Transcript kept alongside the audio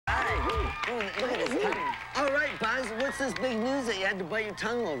Ooh, look at his tongue. All right, Buzz, what's this big news that you had to bite your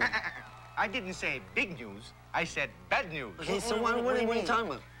tongue over? I didn't say big news. I said bad news. Okay, so what are you talking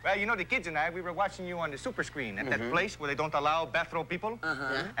about? Well, you know, the kids and I, we were watching you on the super screen at that place where they don't allow bathrobe people.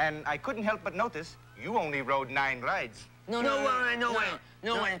 And I couldn't help but notice you only rode 9 rides. No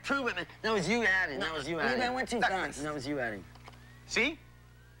way. Prove it, man. That was you adding. That was you adding. Maybe I went too fast. That was you adding. See?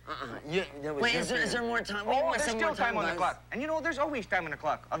 Wait, is there more time? Oh, there's still time on the clock. And you know, there's always time on the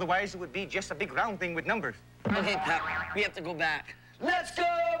clock. Otherwise, it would be just a big round thing with numbers. Okay, Pep, we have to go back. Let's go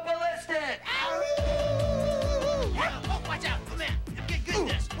ballistic! Oh, watch out. Oh, man. Get good at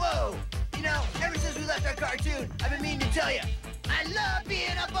this. Whoa. You know, ever since we left our cartoon, I've been meaning to tell you, I love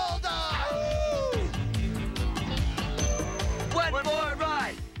being a bulldog. One more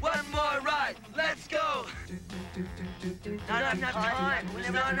ride. One more ride. Let's go. Not enough time.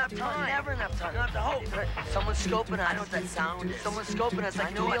 Not enough time. Never enough time. Not the hope. Someone's scoping us. I know what that sound is. Someone's scoping us.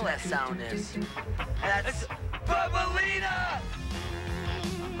 I know what that sound is. That's Bubbalina!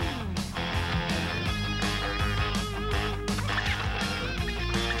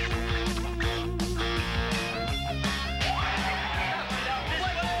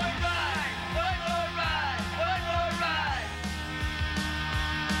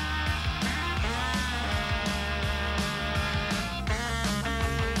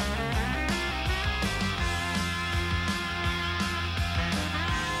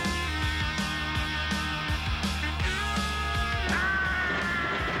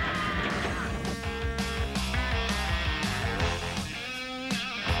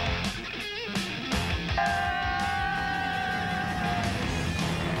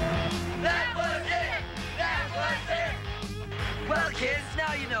 Kids,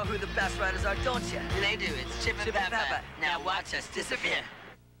 now you know who the best riders are, don't you? They do. It's Chip and Peppa. Now watch us disappear.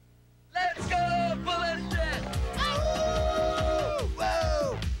 Let's go, ballistic! Oh!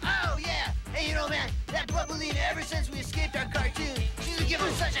 Whoa! Oh, yeah. Hey, you know, man, that Bubbalina, ever since we escaped our cartoon, she's been giving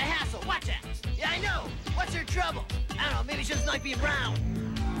us such a hassle. Watch that. Yeah, I know. What's her trouble? I don't know. Maybe she doesn't like being round.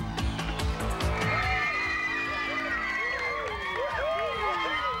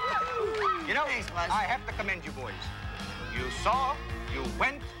 You know, I have to commend you boys. You saw, you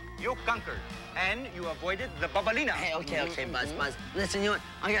went, you conquered, and you avoided the Bubbalina. Hey, okay, Buzz. Listen, you know what?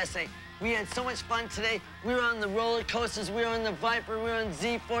 I gotta say, we had so much fun today. We were on the roller coasters, we were on the Viper, we were on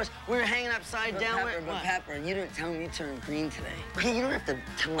Z-Force, we were hanging upside down. Pepper, you didn't tell me you turned green today. Hey, you don't have to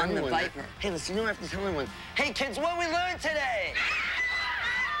tell anyone. On the Viper. Hey, listen, you don't have to tell anyone. Hey, kids, what we learned today?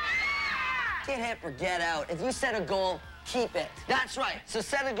 Get hip or get out. If you set a goal, keep it. That's right. So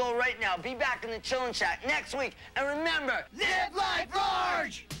set a goal right now. Be back in the Chillin' Shack next week. And remember, live life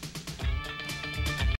large!